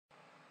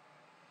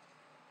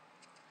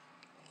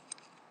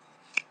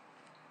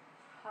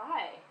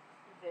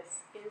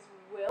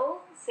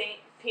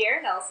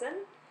Pierre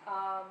Nelson.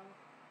 Hi,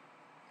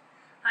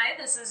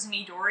 this is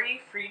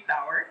Midori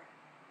Friedbauer.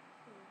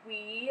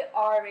 We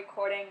are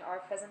recording our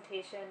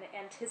presentation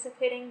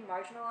anticipating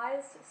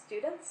marginalized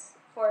students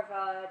for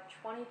the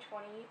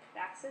 2020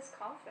 Praxis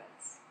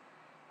conference.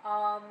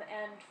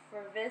 And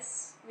for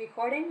this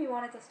recording, we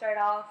wanted to start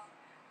off,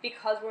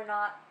 because we're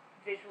not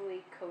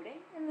visually coding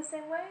in the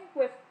same way,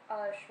 with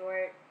a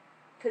short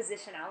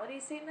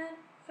positionality statement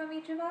from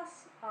each of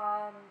us.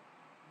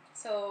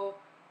 So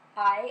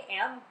I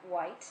am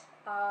white.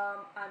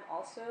 I'm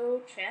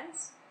also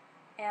trans,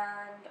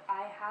 and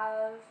I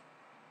have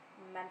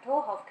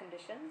mental health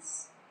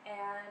conditions,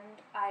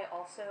 and I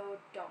also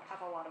don't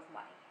have a lot of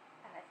money.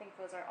 And I think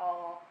those are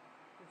all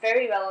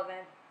very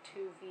relevant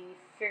to the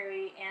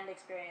theory and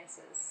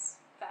experiences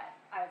that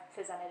I've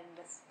presented in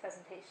this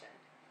presentation.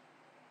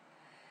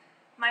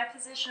 My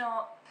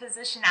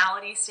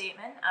positionality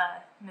statement,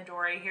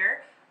 Midori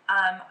here.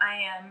 I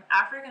am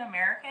African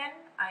American.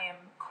 I am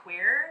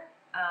queer.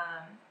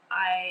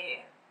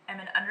 I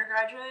am an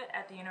undergraduate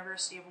at the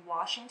University of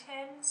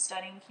Washington,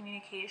 studying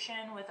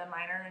communication with a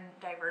minor in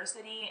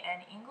diversity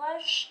and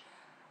English.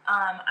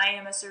 I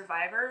am a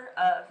survivor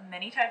of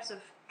many types of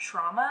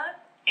trauma,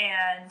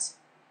 and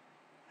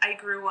I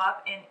grew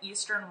up in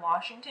Eastern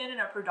Washington in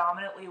a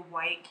predominantly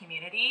white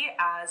community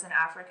as an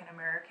African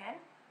American.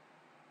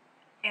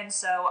 And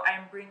so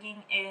I'm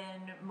bringing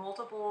in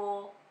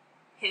multiple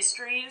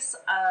histories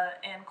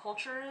and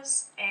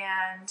cultures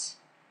and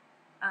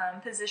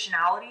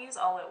positionalities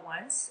all at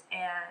once,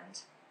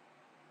 and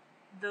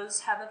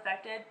those have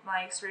affected my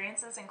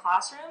experiences in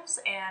classrooms,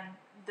 and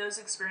those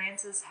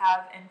experiences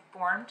have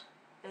informed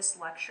this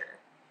lecture.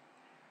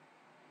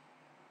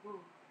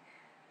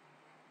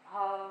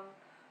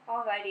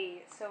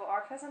 Alrighty, so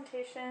our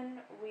presentation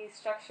we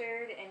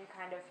structured in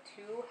kind of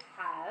two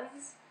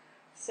halves.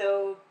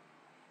 So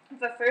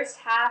the first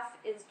half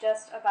is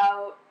just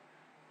about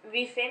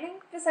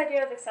reframing this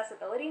idea of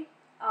accessibility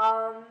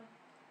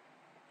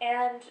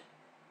and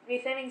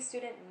reframing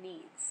student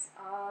needs.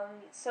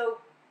 So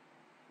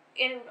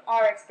in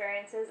our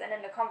experiences and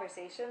in the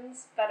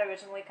conversations that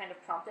originally kind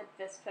of prompted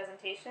this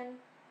presentation,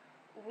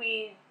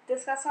 we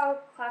discussed how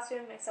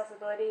classroom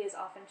accessibility is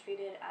often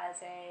treated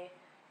as a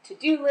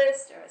to-do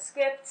list or a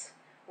script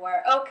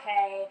where,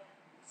 okay,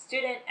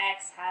 student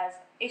X has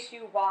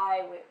issue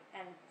Y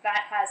and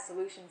that has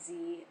solution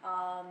Z.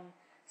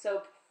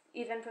 So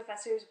even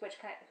professors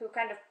who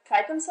kind of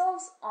pride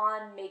themselves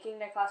on making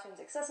their classrooms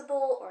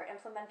accessible or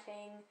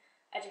implementing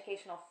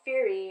educational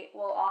theory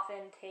will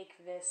often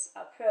take this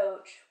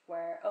approach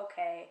where,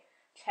 okay,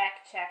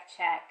 check,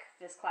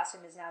 this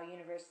classroom is now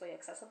universally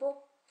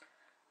accessible.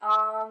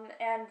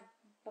 And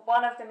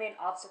one of the main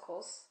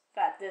obstacles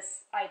that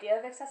this idea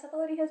of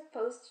accessibility has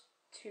posed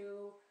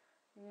to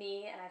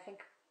me, and I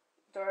think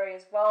Dory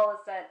as well,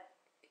 is that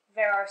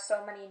there are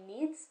so many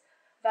needs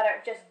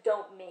that just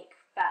don't make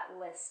that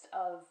list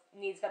of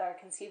needs that are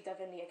conceived of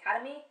in the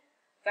academy.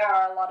 There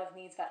are a lot of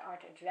needs that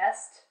aren't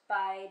addressed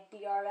by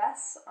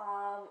DRS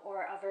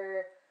or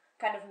other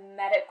kind of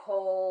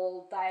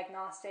medical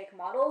diagnostic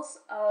models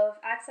of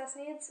access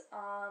needs.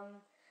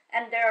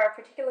 And there are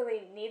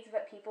particularly needs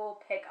that people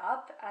pick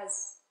up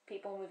as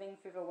people moving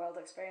through the world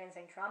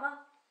experiencing trauma.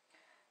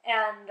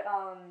 And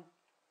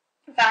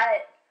that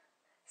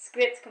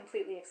script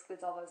completely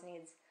excludes all those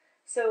needs.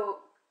 So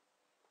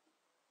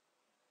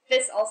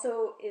this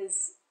also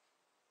is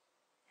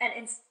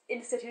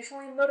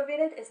institutionally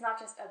motivated. It's not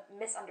just a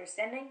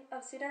misunderstanding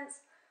of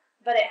students,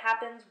 but it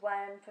happens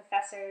when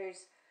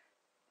professors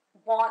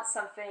want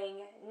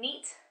something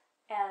neat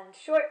and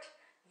short,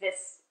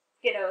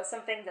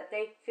 something that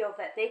they feel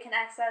that they can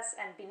access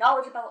and be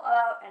knowledgeable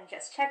about and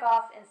just check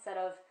off instead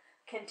of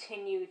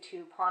continue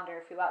to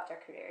ponder throughout their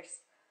careers.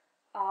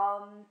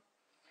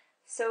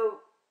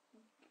 So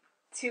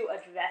to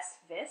address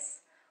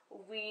this,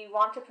 we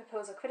want to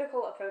propose a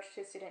critical approach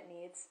to student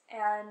needs,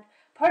 and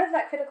part of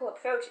that critical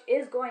approach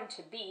is going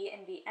to be,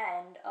 in the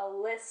end, a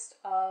list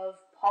of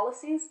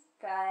policies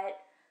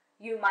that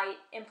you might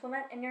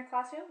implement in your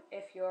classroom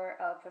if you're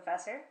a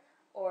professor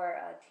or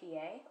a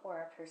TA or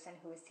a person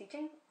who is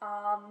teaching.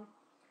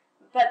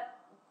 But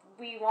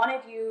we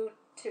wanted you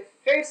to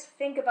first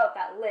think about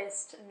that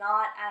list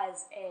not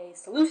as a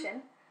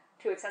solution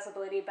to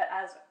accessibility, but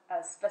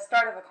as the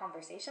start of a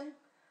conversation.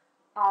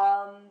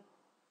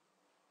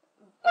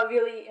 A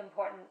really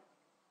important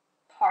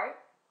part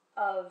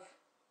of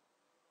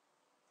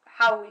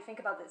how we think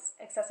about this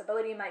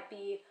accessibility might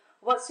be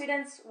what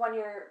students, when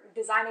you're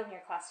designing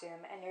your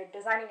classroom and you're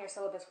designing your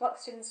syllabus, what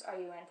students are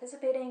you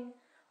anticipating?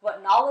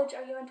 What knowledge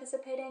are you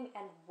anticipating,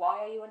 and why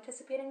are you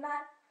anticipating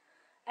that?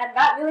 And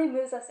that really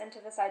moves us into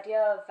this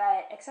idea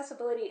that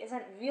accessibility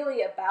isn't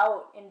really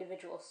about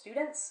individual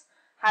students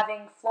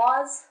having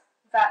flaws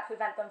that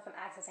prevent them from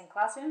accessing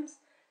classrooms.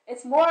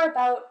 It's more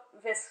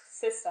about this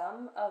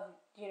system of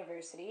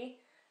university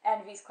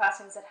and these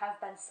classrooms that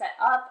have been set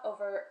up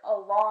over a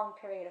long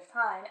period of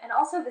time, and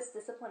also this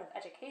discipline of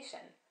education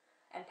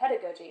and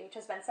pedagogy, which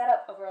has been set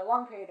up over a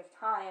long period of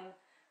time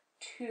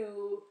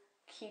to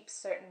keep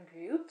certain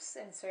groups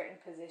in certain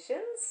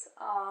positions,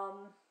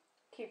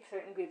 keep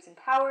certain groups in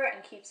power,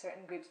 and keep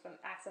certain groups from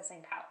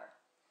accessing power.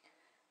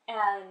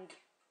 And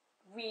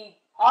we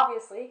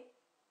obviously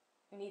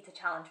need to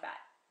challenge that.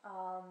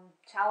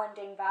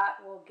 Challenging that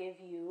will give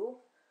you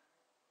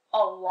a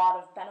lot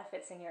of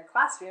benefits in your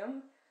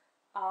classroom,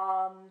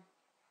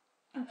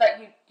 but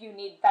you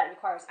need that. It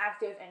requires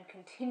active and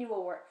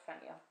continual work from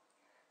you.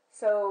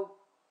 So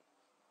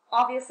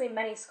obviously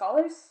many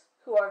scholars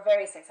who are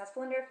very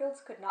successful in their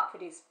fields could not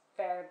produce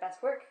their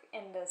best work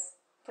in the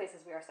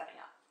places we are setting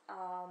up.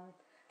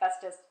 That's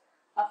just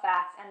a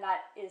fact, and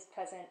that is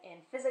present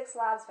in physics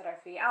labs that are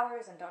 3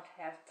 hours and don't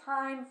have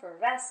time for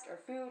rest or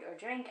food or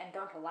drink and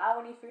don't allow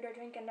any food or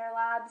drink in their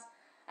labs.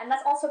 And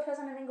that's also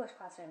present in English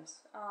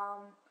classrooms,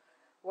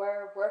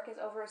 where work is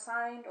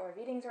overassigned or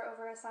readings are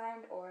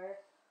overassigned or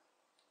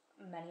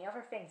many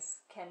other things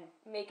can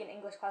make an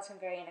English classroom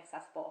very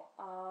inaccessible.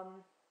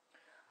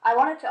 I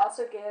wanted to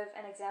also give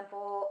an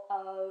example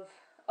of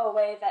a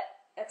way that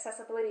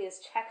accessibility is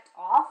checked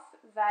off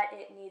that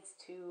it needs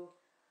to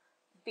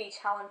be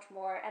challenged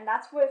more, and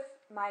that's with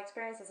my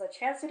experience as a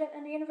trans student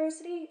in the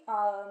university.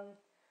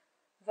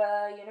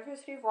 The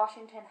University of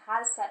Washington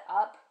has set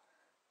up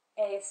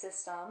a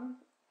system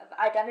of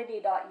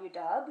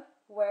identity.uw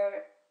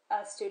where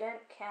a student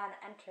can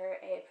enter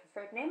a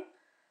preferred name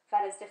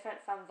that is different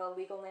from the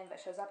legal name that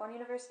shows up on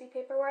university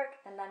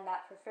paperwork, and then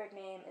that preferred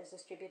name is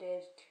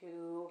distributed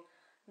to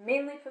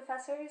mainly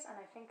professors, and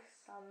I think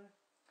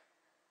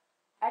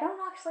I don't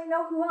actually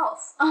know who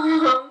else.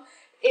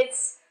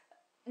 It's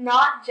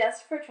not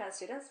just for trans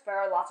students. There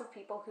are lots of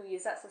people who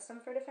use that system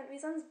for different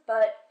reasons,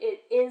 but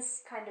it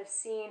is kind of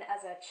seen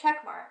as a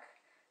check mark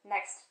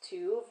next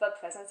to the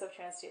presence of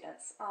trans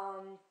students.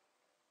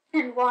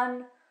 And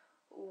one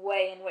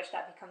way in which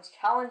that becomes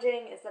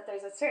challenging is that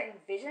there's a certain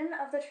vision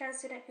of the trans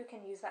student who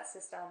can use that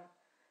system.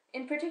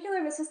 In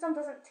particular, the system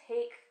doesn't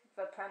take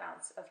the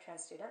pronouns of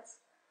trans students.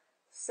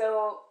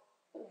 So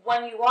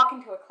when you walk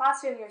into a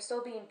classroom, you're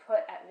still being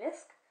put at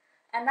risk.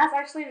 And that's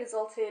actually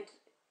resulted,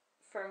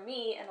 for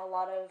me, in a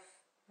lot of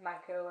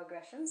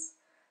microaggressions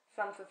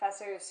from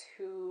professors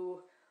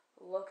who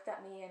looked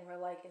at me and were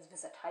like, is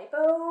this a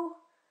typo?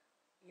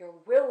 You're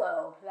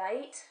Willow,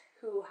 right?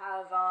 Who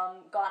have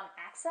gotten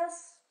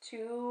access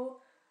to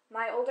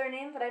my older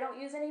name that I don't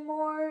use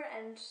anymore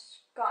and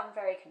gotten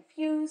very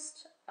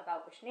confused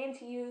about which name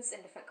to use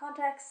in different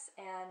contexts.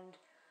 And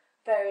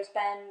there's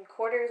been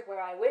quarters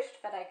where I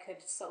wished that I could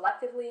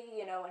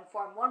selectively,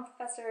 inform one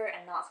professor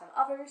and not some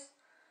others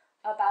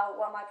about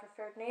what my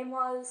preferred name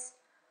was.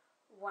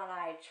 When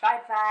I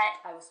tried that,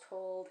 I was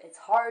told it's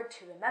hard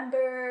to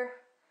remember.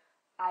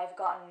 I've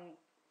gotten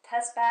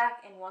tests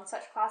back in one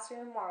such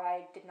classroom where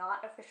I did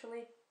not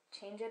officially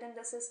change it in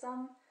the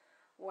system,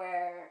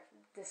 where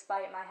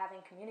despite my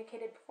having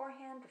communicated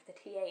beforehand with the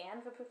TA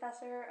and the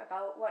professor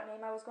about what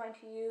name I was going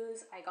to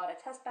use, I got a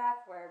test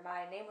back where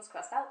my name was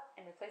crossed out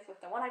and replaced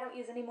with the one I don't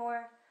use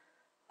anymore.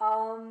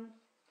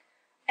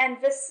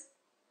 And this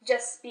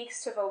just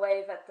speaks to the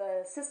way that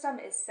the system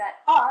is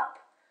set up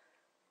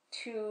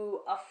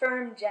to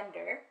affirm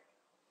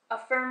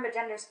the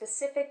gender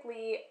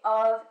specifically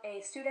of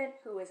a student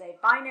who is a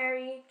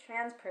binary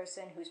trans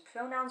person whose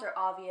pronouns are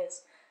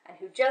obvious and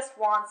who just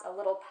wants a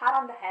little pat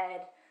on the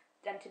head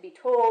and to be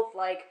told,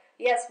 like,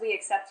 yes, we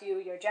accept you,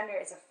 your gender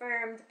is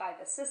affirmed by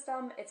the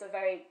system. It's a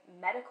very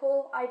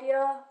medical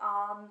idea,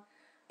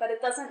 but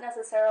it doesn't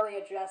necessarily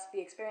address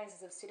the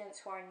experiences of students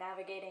who are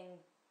navigating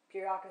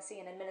bureaucracy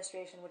and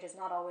administration, which is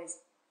not always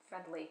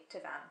friendly to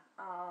them.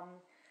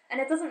 And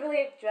it doesn't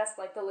really address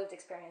the lived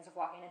experience of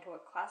walking into a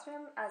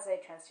classroom as a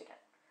trans student.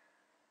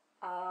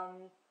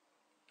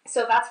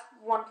 So that's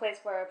one place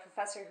where a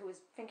professor who is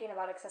thinking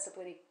about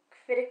accessibility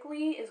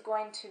critically is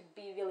going to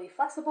be really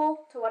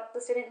flexible to what the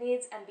student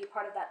needs and be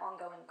part of that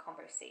ongoing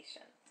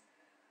conversation.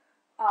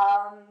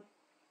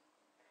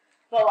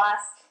 The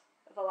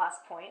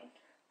last point,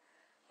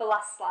 the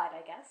last slide,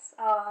 I guess.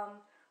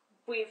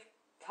 We've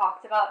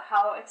talked about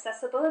how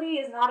accessibility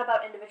is not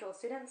about individual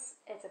students.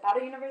 It's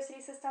about a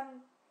university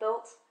system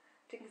built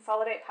to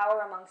consolidate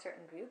power among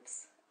certain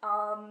groups.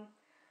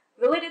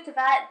 Related to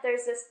that,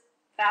 there's this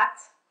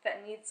fact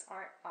that needs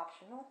aren't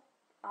optional.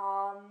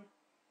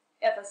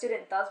 If a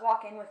student does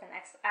walk in with an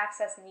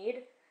access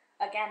need,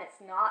 again,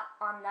 it's not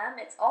on them.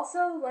 It's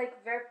also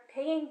they're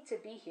paying to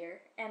be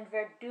here and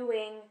they're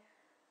doing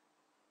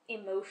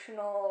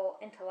emotional,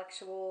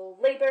 intellectual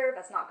labor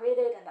that's not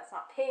graded and that's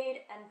not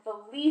paid, and the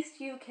least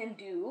you can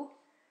do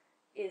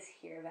is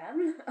hear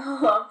them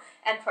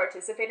and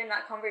participate in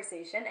that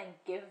conversation and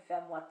give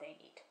them what they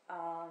need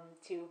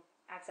to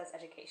access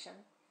education.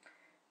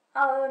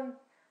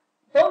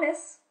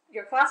 Bonus,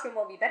 your classroom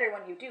will be better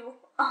when you do.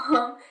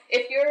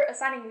 If you're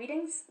assigning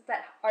readings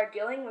that are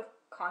dealing with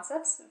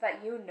concepts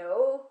that you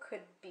know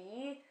could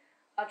be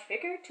a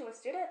trigger to a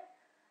student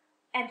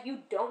and you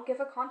don't give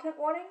a content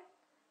warning,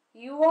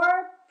 you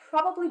are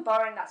probably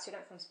barring that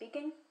student from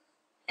speaking.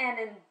 And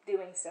in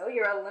doing so,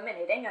 you're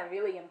eliminating a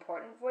really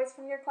important voice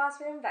from your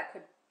classroom that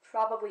could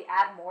probably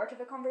add more to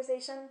the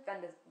conversation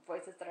than the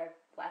voices that are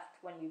left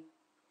when you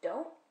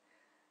don't,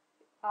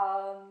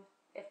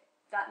 if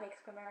that makes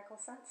grammatical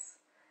sense.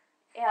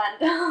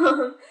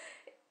 And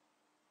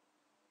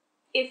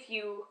if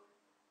you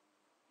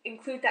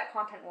include that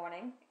content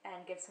warning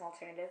and give some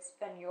alternatives,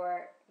 then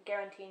you're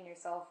guaranteeing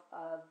yourself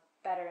a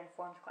better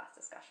informed class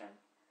discussion.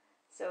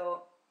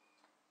 So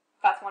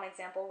that's one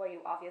example where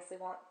you obviously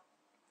want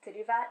to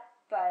do that,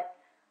 but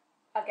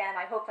again,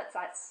 I hope that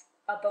that's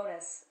a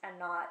bonus and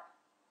not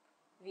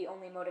the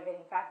only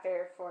motivating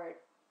factor for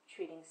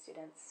treating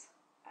students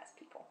as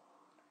people.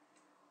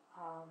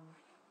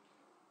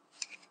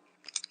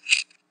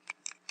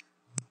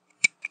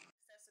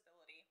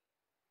 Accessibility.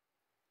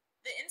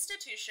 The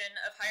institution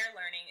of higher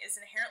learning is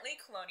inherently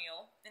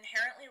colonial,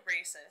 inherently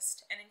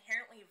racist, and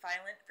inherently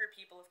violent for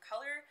people of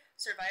color,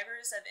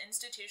 survivors of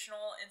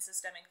institutional and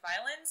systemic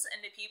violence,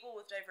 and to people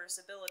with diverse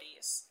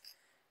abilities.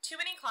 Too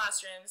many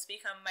classrooms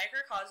become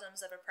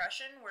microcosms of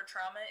oppression where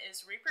trauma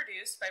is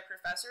reproduced by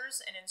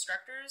professors and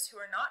instructors who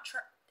are not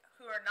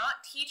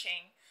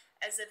teaching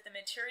as if the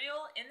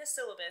material in the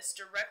syllabus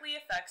directly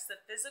affects the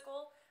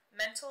physical,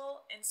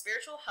 mental, and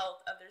spiritual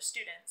health of their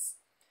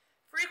students.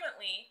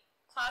 Frequently,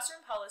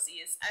 classroom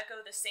policies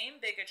echo the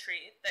same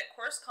bigotry that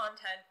course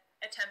content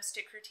attempts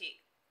to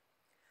critique.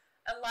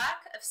 A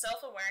lack of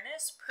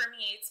self-awareness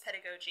permeates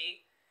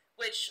pedagogy,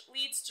 which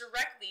leads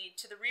directly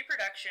to the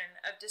reproduction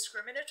of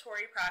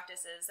discriminatory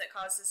practices that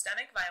cause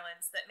systemic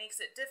violence that makes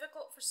it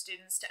difficult for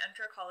students to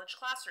enter college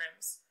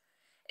classrooms.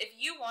 If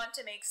you want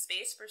to make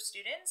space for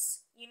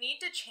students, you need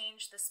to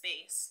change the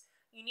space.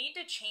 You need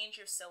to change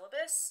your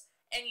syllabus,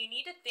 and you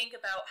need to think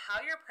about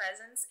how your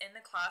presence in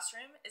the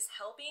classroom is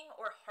helping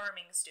or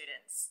harming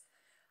students.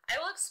 I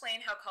will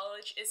explain how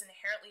college is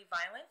inherently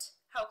violent,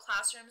 how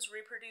classrooms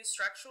reproduce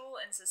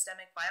structural and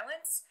systemic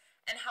violence,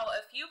 and how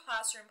a few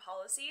classroom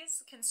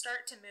policies can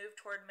start to move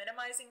toward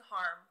minimizing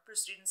harm for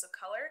students of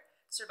color,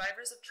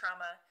 survivors of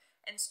trauma,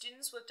 and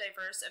students with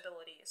diverse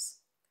abilities.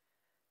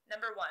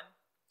 Number 1,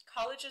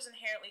 college is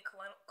inherently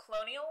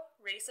colonial,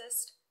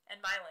 racist,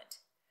 and violent.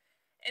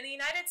 In the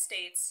United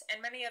States and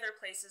many other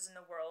places in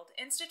the world,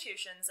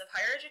 institutions of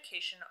higher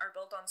education are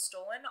built on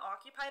stolen,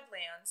 occupied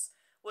lands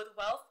with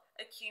wealth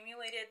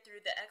accumulated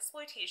through the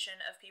exploitation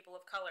of people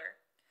of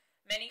color.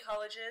 Many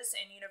colleges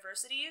and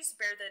universities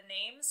bear the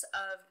names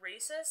of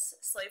racists,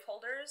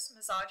 slaveholders,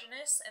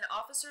 misogynists, and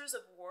officers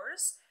of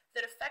wars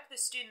that affect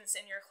the students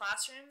in your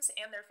classrooms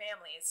and their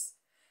families.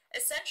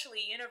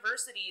 Essentially,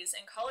 universities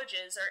and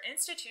colleges are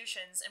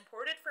institutions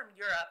imported from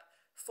Europe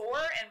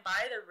for and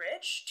by the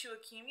rich to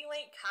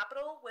accumulate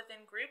capital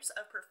within groups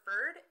of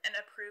preferred and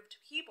approved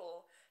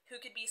people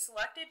who could be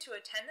selected to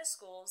attend the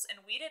schools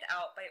and weeded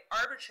out by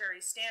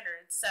arbitrary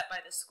standards set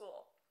by the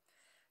school.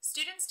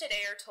 Students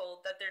today are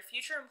told that their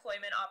future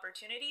employment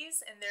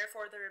opportunities and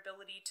therefore their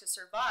ability to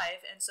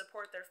survive and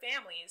support their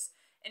families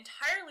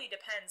entirely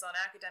depends on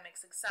academic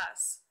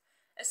success,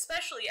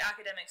 especially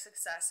academic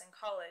success in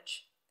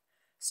college.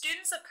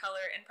 Students of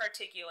color in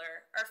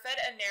particular are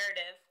fed a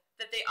narrative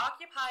that they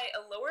occupy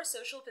a lower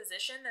social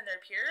position than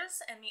their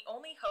peers, and the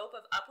only hope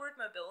of upward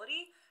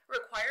mobility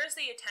requires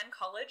they attend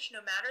college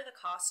no matter the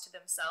cost to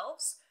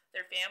themselves,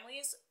 their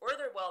families, or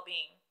their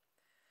well-being.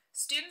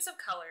 Students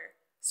of color,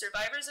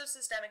 survivors of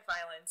systemic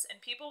violence, and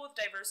people with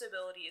diverse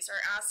abilities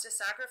are asked to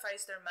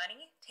sacrifice their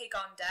money, take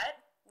on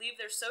debt, leave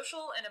their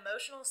social and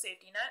emotional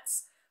safety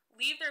nets,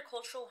 leave their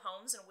cultural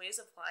homes and ways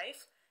of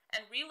life,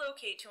 and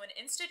relocate to an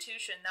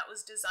institution that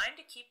was designed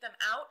to keep them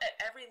out at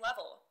every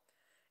level.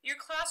 Your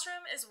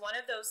classroom is one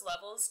of those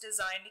levels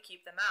designed to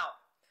keep them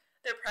out.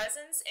 Their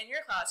presence in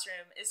your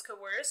classroom is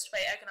coerced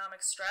by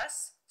economic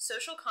stress,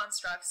 social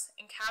constructs,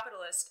 and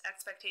capitalist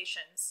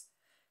expectations.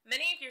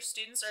 Many of your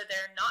students are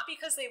there not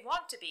because they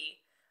want to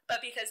be,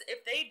 but because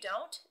if they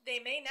don't, they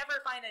may never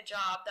find a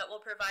job that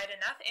will provide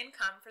enough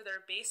income for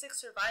their basic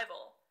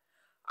survival.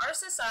 Our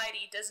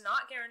society does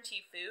not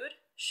guarantee food,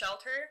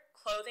 shelter,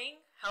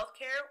 clothing,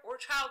 healthcare,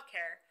 or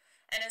childcare,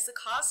 and as the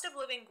cost of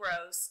living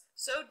grows,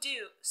 so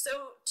too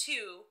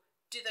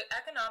do the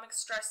economic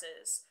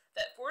stresses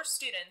that force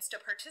students to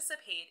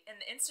participate in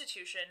the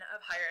institution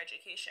of higher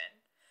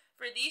education.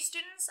 For these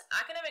students,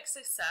 academic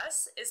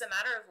success is a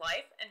matter of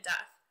life and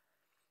death.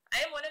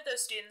 I am one of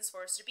those students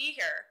forced to be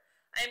here.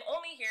 I am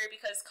only here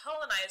because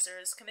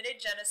colonizers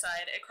committed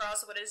genocide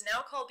across what is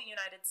now called the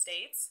United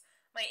States.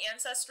 My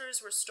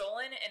ancestors were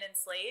stolen and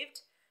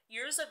enslaved.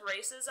 Years of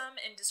racism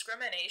and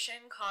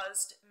discrimination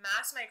caused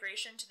mass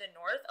migration to the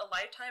north. A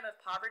lifetime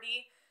of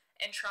poverty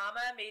and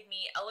trauma made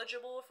me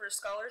eligible for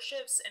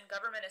scholarships and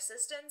government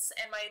assistance,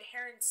 and my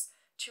adherence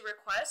to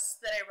requests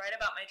that I write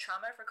about my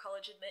trauma for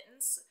college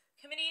admittance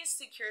committees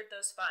secured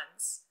those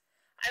funds.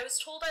 I was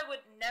told I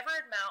would never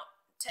amount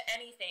to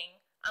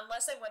anything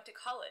unless I went to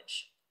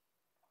college.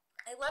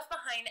 I left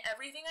behind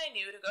everything I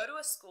knew to go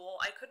to a school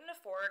I couldn't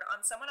afford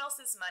on someone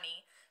else's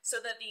money so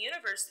that the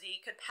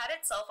university could pat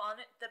itself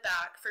on the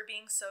back for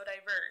being so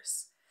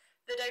diverse.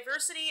 The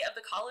diversity of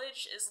the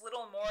college is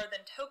little more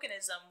than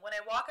tokenism when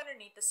I walk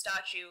underneath the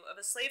statue of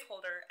a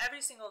slaveholder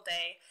every single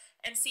day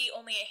and see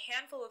only a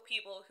handful of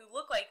people who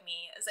look like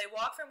me as I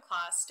walk from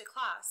class to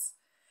class.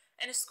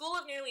 In a school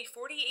of nearly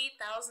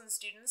 48,000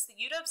 students, the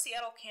UW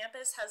Seattle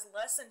campus has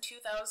less than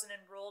 2,000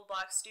 enrolled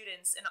Black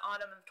students in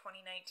autumn of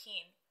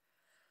 2019.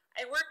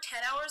 I work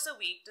 10 hours a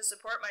week to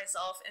support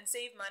myself and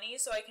save money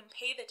so I can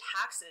pay the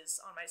taxes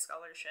on my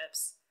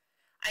scholarships.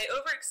 I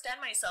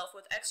overextend myself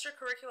with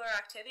extracurricular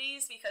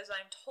activities because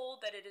I'm told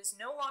that it is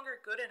no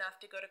longer good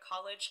enough to go to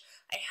college.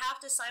 I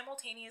have to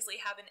simultaneously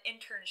have an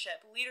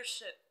internship,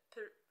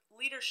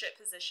 leadership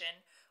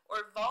position,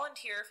 or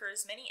volunteer for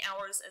as many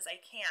hours as I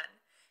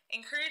can,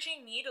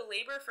 encouraging me to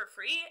labor for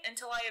free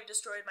until I have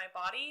destroyed my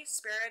body,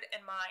 spirit,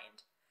 and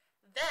mind.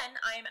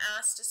 Then I am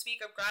asked to speak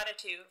of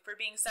gratitude for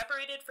being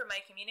separated from my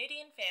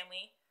community and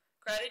family,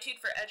 gratitude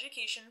for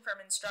education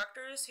from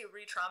instructors who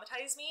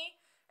re-traumatize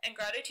me, and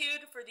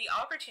gratitude for the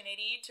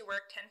opportunity to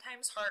work 10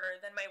 times harder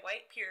than my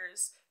white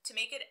peers to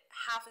make it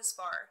half as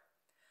far.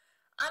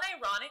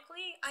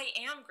 Unironically, I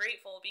am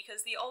grateful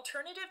because the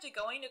alternative to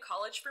going to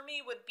college for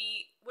me would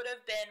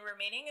have been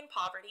remaining in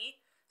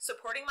poverty,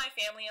 supporting my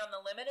family on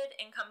the limited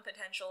income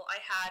potential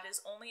I had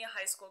as only a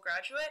high school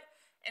graduate,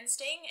 and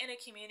staying in a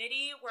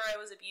community where I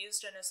was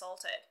abused and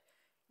assaulted.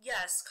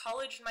 Yes,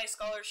 college and my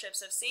scholarships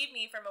have saved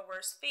me from a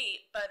worse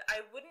fate, but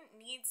I would not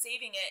need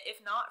saving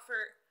if not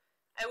for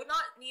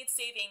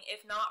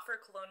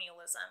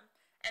colonialism.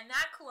 And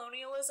that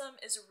colonialism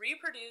is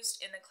reproduced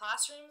in the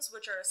classrooms,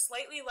 which are a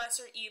slightly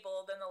lesser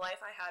evil than the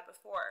life I had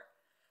before.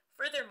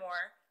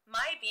 Furthermore,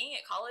 my being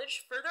at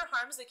college further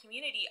harms the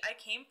community I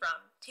came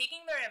from,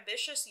 taking their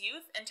ambitious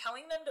youth and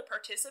telling them to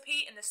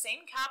participate in the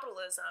same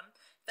capitalism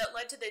that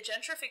led to the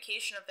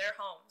gentrification of their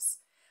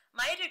homes.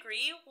 My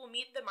degree will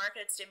meet the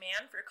market's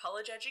demand for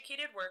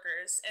college-educated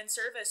workers and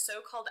serve as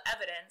so-called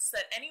evidence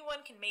that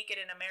anyone can make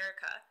it in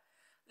America.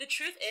 The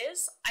truth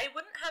is, I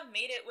wouldn't have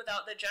made it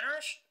without the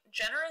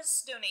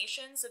generous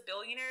donations of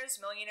billionaires,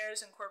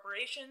 millionaires, and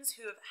corporations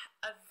who have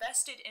a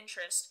vested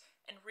interest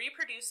in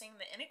reproducing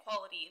the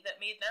inequality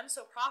that made them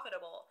so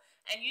profitable,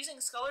 and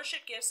using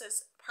scholarship gifts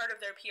as part of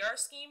their PR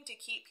scheme to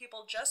keep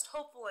people just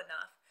hopeful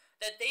enough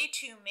that they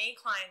too may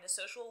climb the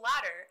social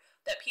ladder,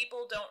 that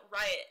people don't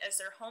riot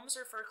as their homes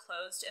are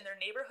foreclosed and their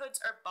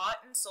neighborhoods are bought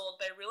and sold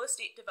by real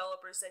estate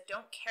developers that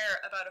don't care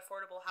about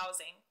affordable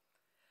housing.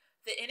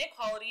 The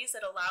inequalities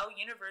that allow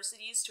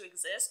universities to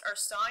exist are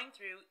sawing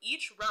through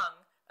each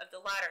rung of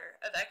the ladder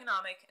of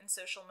economic and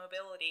social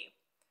mobility.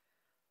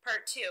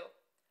 Part 2.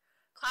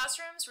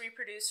 Classrooms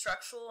reproduce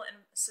structural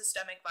and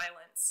systemic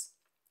violence.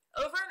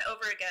 Over and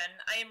over again,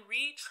 I am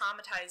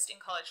re-traumatized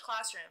in college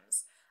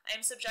classrooms. I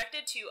am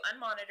subjected to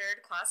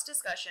unmonitored class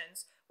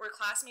discussions where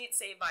classmates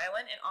say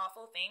violent and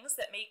awful things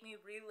that make me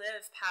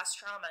relive past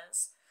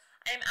traumas.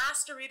 I am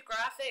asked to read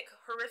graphic,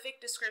 horrific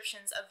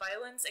descriptions of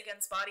violence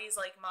against bodies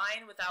like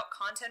mine without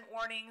content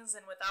warnings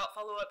and without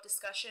follow-up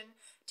discussion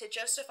to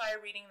justify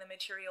reading the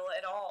material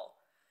at all.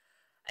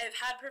 I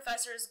have had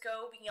professors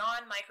go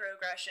beyond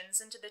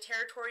microaggressions into the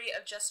territory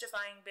of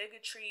justifying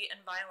bigotry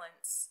and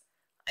violence.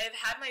 I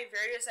have had my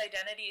various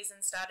identities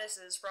and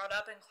statuses brought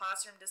up in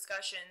classroom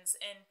discussions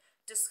and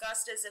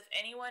discussed as if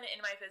anyone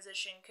in my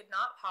position could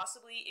not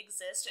possibly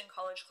exist in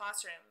college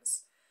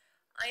classrooms.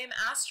 I am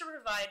asked to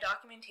provide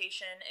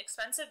documentation,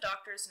 expensive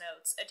doctor's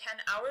notes,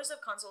 attend hours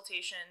of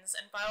consultations,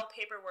 and file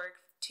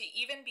paperwork to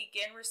even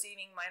begin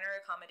receiving minor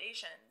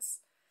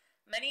accommodations.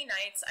 Many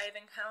nights I have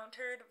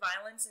encountered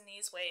violence in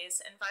these ways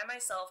and find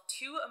myself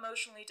too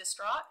emotionally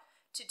distraught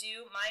to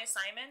do my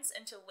assignments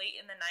until late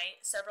in the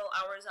night, several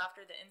hours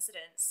after the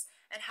incidents,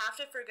 and have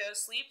to forgo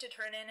sleep to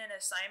turn in an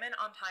assignment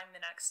on time the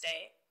next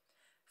day.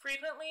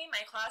 Frequently,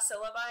 my class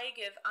syllabi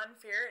give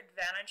unfair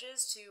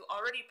advantages to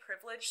already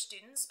privileged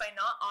students by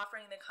not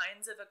offering the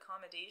kinds of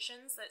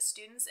accommodations that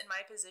students in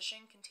my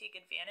position can take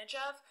advantage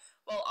of,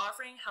 while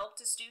offering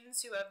help to students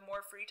who have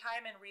more free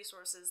time and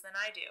resources than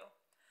I do.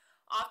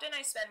 Often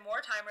I spend more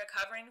time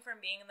recovering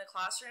from being in the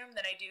classroom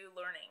than I do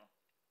learning.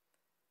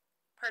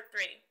 Part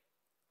 3.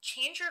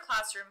 Change your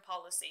classroom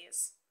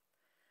policies.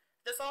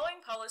 The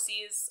following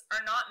policies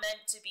are not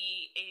meant to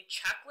be a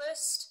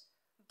checklist,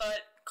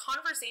 but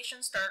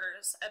conversation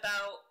starters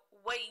about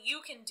what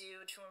you can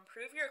do to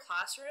improve your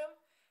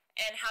classroom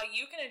and how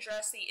you can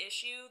address the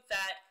issue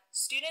that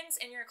students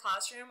in your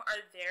classroom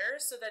are there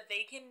so that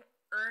they can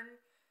earn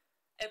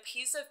a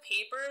piece of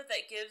paper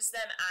that gives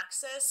them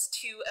access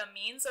to a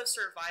means of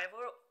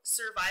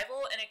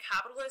survival in a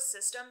capitalist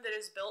system that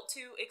is built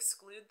to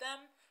exclude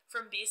them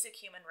from basic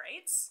human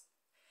rights.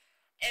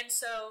 And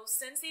so,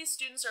 since these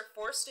students are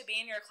forced to be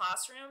in your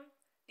classroom,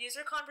 these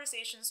are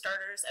conversation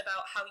starters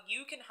about how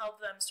you can help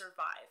them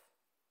survive.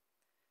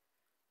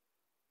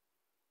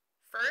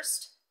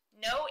 First,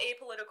 no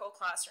apolitical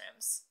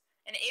classrooms.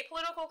 An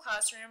apolitical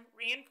classroom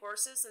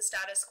reinforces the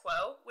status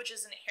quo, which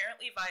is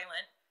inherently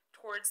violent,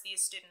 towards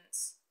these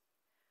students.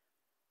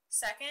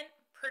 Second,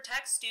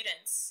 protect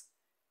students.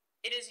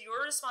 It is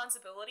your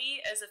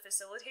responsibility as a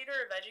facilitator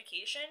of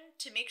education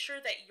to make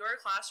sure that your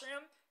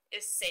classroom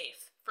is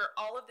safe for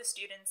all of the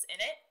students in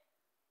it.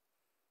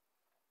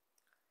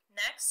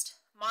 Next,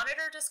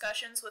 monitor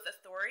discussions with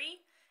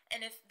authority,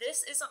 and if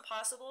this isn't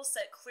possible,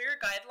 set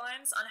clear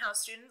guidelines on how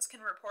students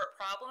can report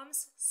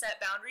problems, set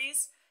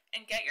boundaries,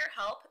 and get your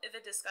help if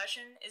a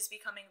discussion is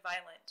becoming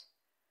violent.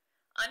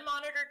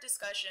 Unmonitored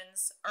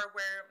discussions are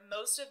where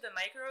most of the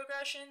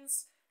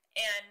microaggressions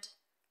and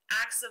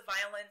acts of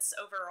violence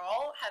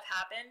overall have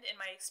happened in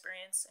my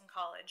experience in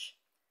college.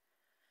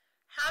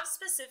 Have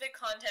specific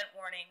content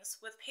warnings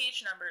with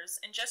page numbers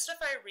and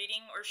justify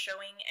reading or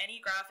showing any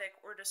graphic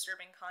or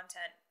disturbing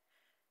content.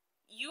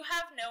 You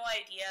have no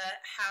idea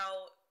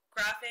how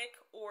graphic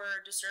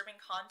or disturbing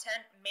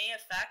content may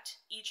affect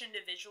each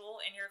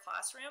individual in your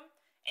classroom,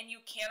 and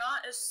you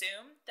cannot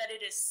assume that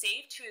it is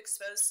safe to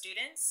expose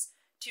students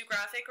to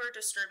graphic or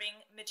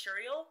disturbing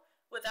material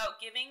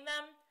without giving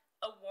them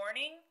a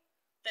warning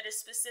that is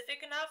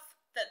specific enough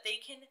that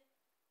they can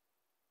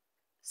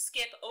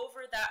skip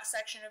over that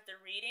section of the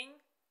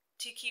reading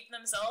to keep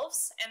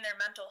themselves and their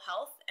mental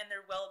health and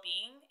their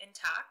well-being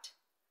intact.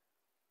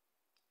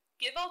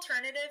 Give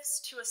alternatives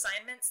to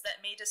assignments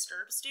that may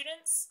disturb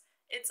students.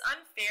 It's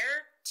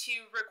unfair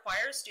to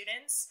require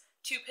students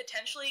to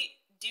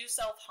potentially do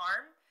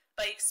self-harm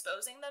by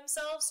exposing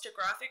themselves to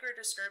graphic or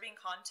disturbing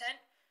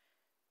content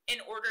in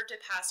order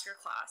to pass your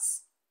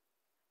class.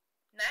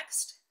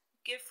 Next,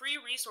 give free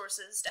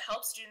resources to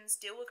help students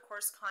deal with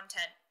course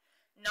content,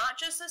 not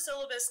just a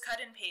syllabus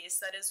cut and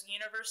paste that is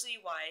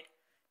university-wide.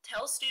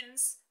 Tell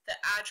students the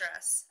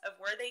address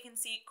of where they can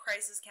seek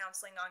crisis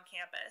counseling on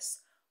campus.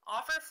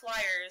 Offer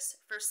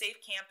flyers for safe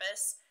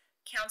campus,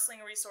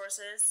 counseling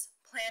resources,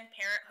 Planned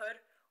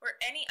Parenthood, or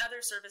any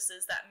other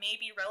services that may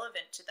be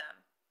relevant to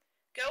them.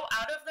 Go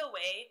out of the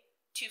way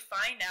to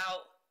find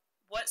out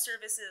what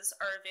services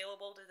are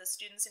available to the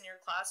students in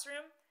your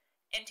classroom,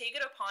 and take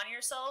it upon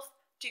yourself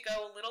to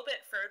go a little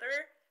bit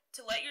further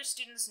to let your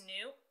students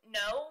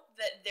know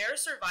that their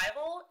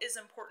survival is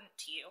important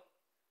to you.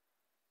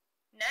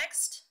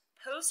 Next,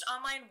 post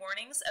online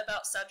warnings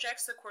about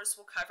subjects the course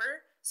will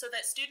cover so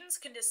that students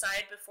can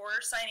decide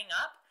before signing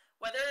up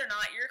whether or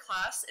not your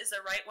class is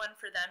the right one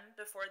for them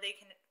before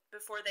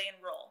they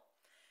enroll.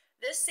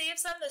 This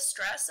saves them the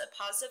stress of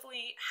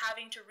possibly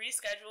having to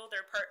reschedule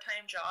their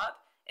part-time job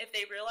if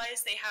they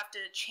realize they have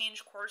to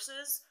change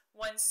courses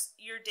once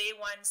your day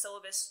one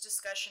syllabus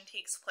discussion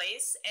takes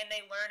place and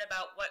they learn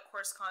about what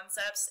course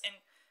concepts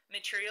and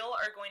material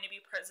are going to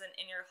be present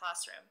in your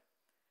classroom.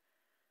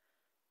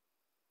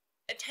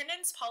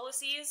 Attendance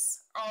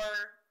policies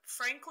are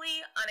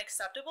frankly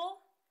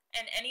unacceptable,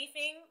 and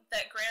anything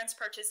that grants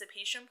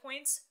participation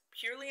points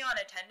purely on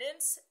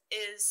attendance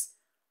is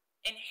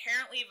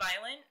inherently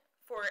violent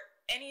for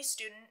any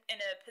student in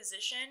a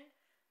position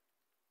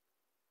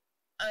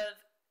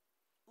of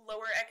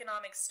lower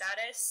economic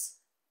status,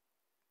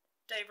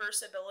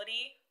 diverse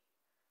ability,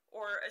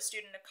 or a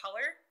student of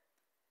color.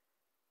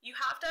 You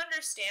have to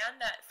understand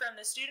that from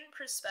the student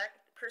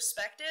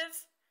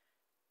perspective,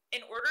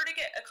 in order to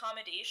get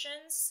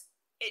accommodations,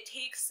 it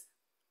takes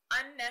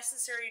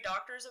unnecessary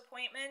doctor's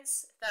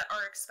appointments that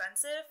are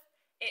expensive.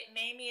 It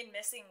may mean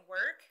missing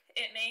work.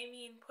 It may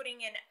mean putting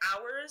in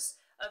hours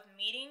of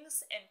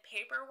meetings and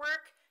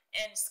paperwork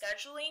and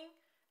scheduling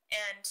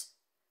and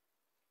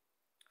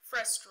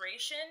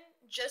frustration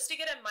just to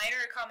get a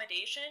minor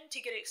accommodation to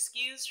get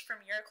excused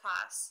from your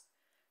class.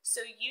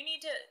 So you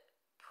need to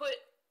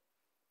put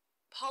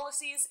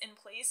policies in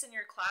place in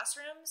your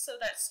classroom so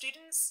that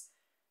students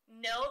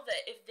know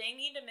that if they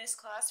need to miss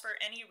class for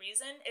any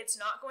reason, it's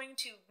not going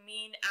to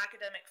mean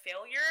academic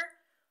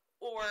failure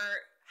or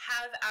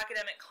have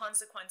academic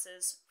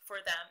consequences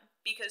for them,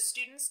 because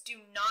students do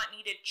not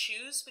need to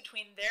choose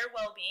between their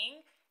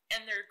well-being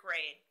and their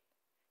grade.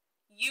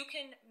 You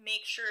can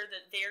make sure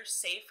that they're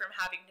safe from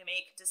having to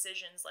make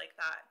decisions like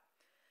that.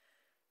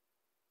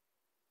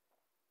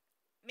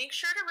 Make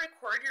sure to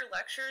record your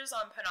lectures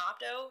on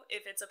Panopto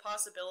if it's a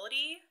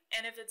possibility,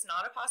 and if it's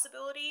not a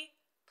possibility,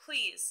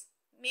 please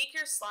make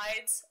your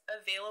slides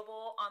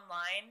available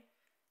online,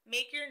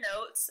 make your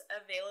notes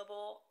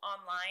available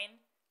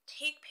online,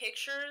 take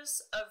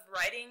pictures of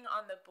writing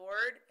on the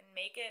board and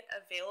make it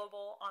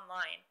available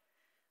online.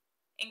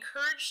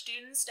 Encourage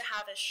students to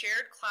have a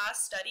shared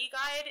class study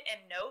guide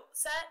and note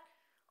set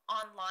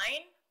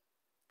online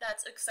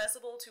that's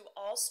accessible to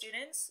all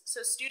students,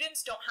 so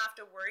students don't have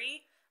to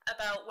worry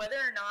about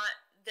whether or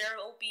not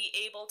they'll be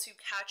able to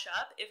catch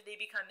up if they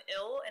become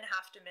ill and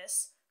have to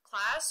miss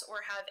class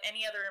or have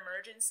any other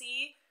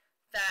emergency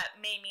that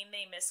may mean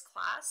they miss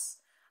class.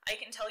 I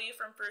can tell you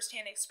from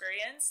firsthand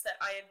experience that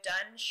I have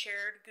done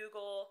shared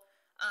Google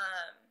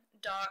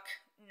Doc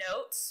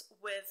notes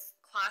with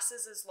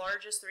classes as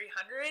large as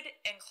 300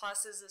 and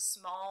classes as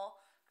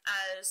small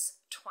as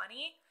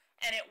 20,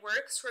 and it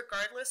works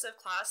regardless of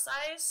class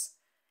size,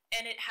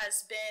 and it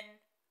has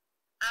been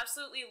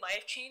absolutely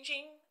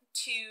life-changing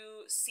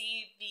to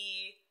see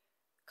the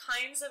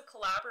kinds of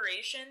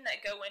collaboration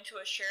that go into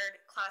a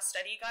shared class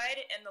study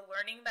guide and the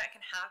learning that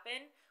can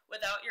happen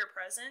without your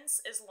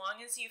presence, as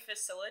long as you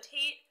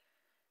facilitate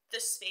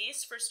the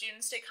space for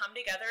students to come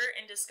together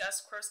and discuss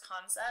course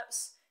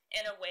concepts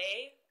in a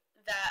way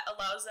that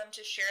allows them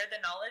to share the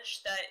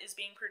knowledge that is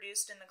being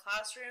produced in the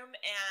classroom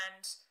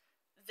and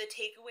the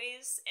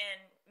takeaways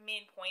and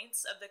main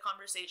points of the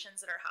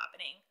conversations that are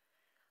happening.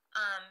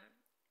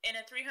 In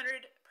a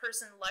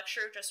 300-person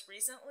lecture just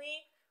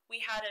recently,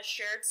 we had a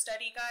shared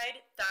study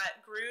guide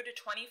that grew to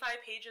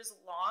 25 pages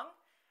long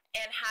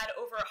and had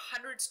over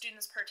 100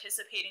 students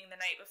participating the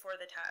night before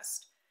the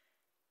test.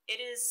 It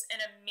is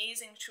an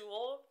amazing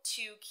tool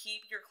to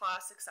keep your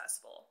class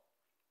accessible.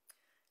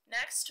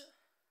 Next,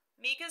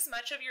 make as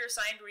much of your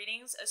assigned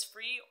readings as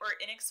free or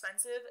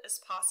inexpensive as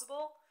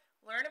possible.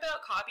 Learn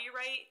about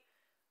copyright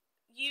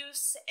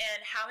use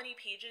and how many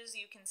pages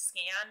you can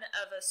scan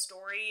of a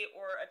story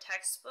or a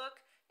textbook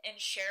and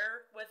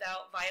share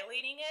without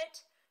violating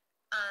it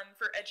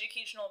for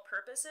educational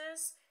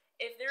purposes.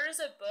 If there is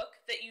a book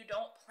that you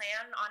don't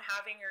plan on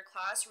having your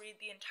class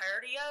read the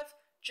entirety of,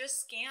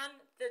 just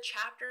scan the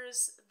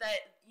chapters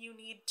that you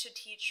need to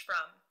teach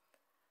from,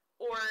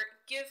 or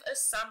give a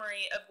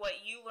summary of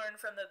what you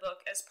learned from the book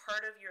as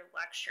part of your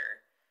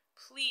lecture.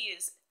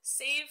 Please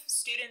save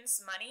students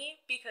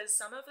money because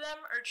some of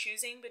them are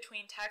choosing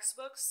between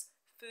textbooks,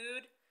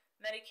 food,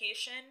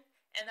 medication,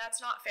 and that's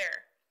not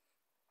fair.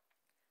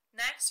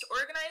 Next,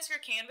 organize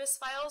your Canvas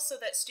files so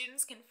that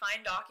students can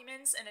find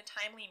documents in a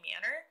timely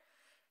manner.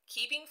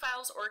 Keeping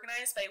files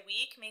organized by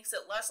week makes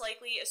it less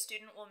likely a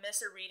student will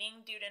miss a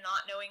reading due to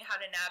not knowing how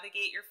to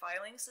navigate your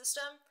filing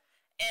system,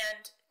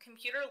 and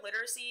computer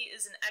literacy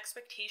is an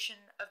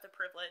expectation of the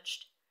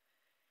privileged.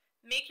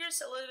 Make your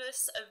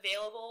syllabus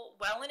available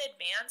well in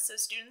advance so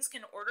students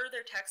can order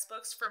their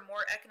textbooks from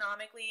more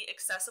economically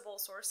accessible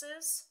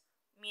sources,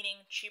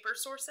 meaning cheaper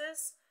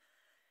sources.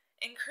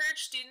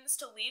 Encourage students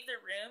to leave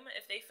the room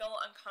if they feel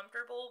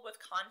uncomfortable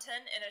with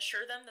content and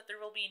assure them that there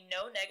will be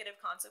no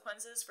negative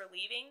consequences for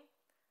leaving.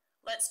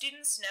 Let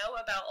students know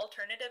about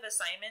alternative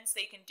assignments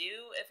they can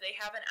do if they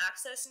have an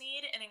access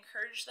need, and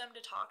encourage them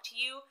to talk to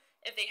you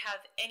if they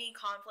have any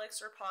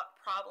conflicts or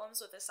problems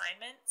with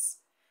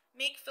assignments.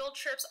 Make field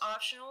trips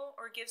optional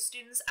or give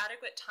students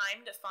adequate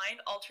time to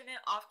find alternate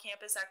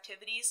off-campus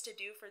activities to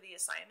do for the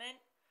assignment.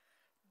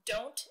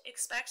 Don't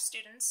expect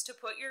students to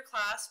put your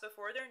class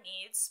before their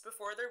needs,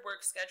 before their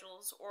work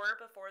schedules, or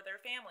before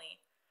their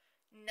family.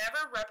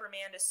 Never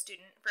reprimand a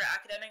student for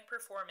academic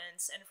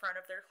performance in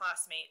front of their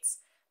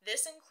classmates.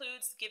 This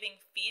includes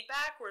giving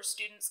feedback where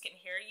students can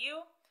hear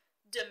you,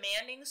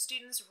 demanding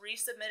students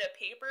resubmit a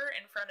paper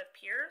in front of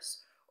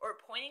peers, or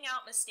pointing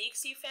out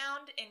mistakes you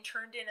found and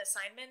turned in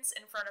assignments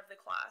in front of the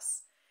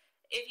class.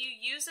 If you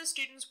use a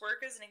student's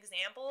work as an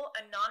example,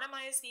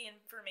 anonymize the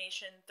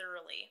information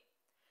thoroughly.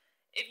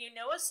 If you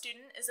know a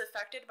student is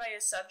affected by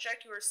a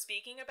subject you are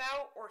speaking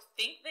about or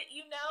think that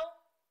you know,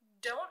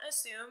 don't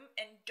assume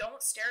and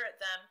don't stare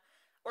at them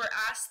or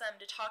ask them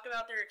to talk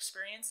about their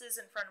experiences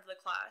in front of the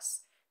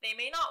class. They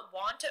may not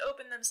want to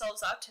open themselves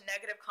up to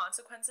negative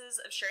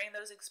consequences of sharing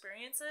those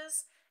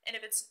experiences, and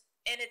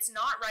it's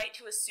not right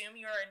to assume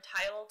you are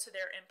entitled to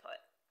their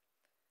input.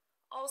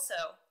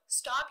 Also,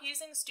 stop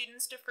using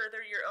students to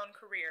further your own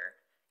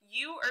career.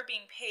 You are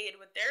being paid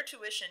with their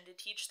tuition to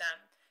teach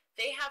them.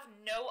 They have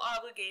no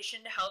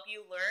obligation to help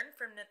you learn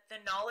from the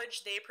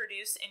knowledge they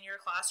produce in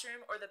your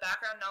classroom or the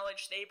background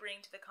knowledge they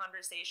bring to the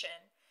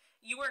conversation.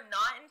 You are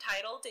not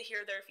entitled to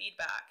hear their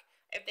feedback.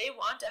 If they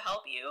want to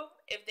help you,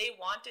 if they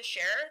want to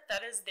share, that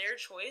is their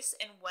choice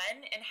in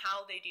when and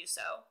how they do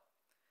so.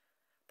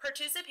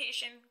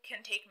 Participation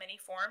can take many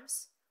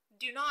forms.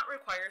 Do not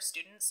require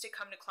students to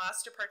come to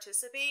class to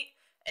participate,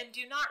 and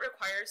do not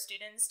require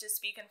students to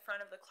speak in front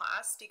of the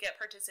class to get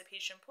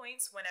participation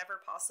points whenever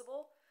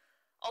possible.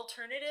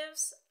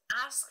 Alternatives: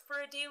 ask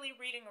for a daily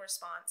reading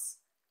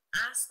response.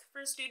 Ask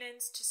for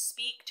students to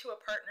speak to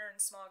a partner in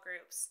small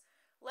groups.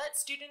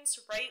 Let students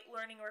write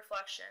learning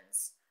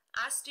reflections.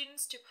 Ask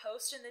students to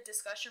post in the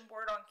discussion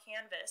board on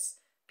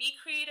Canvas. Be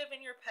creative in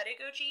your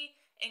pedagogy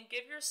and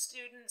give your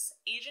students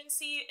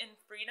agency and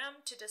freedom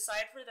to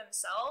decide for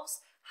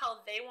themselves how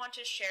they want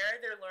to share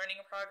their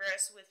learning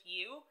progress with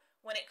you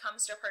when it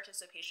comes to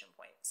participation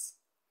points.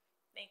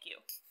 Thank you.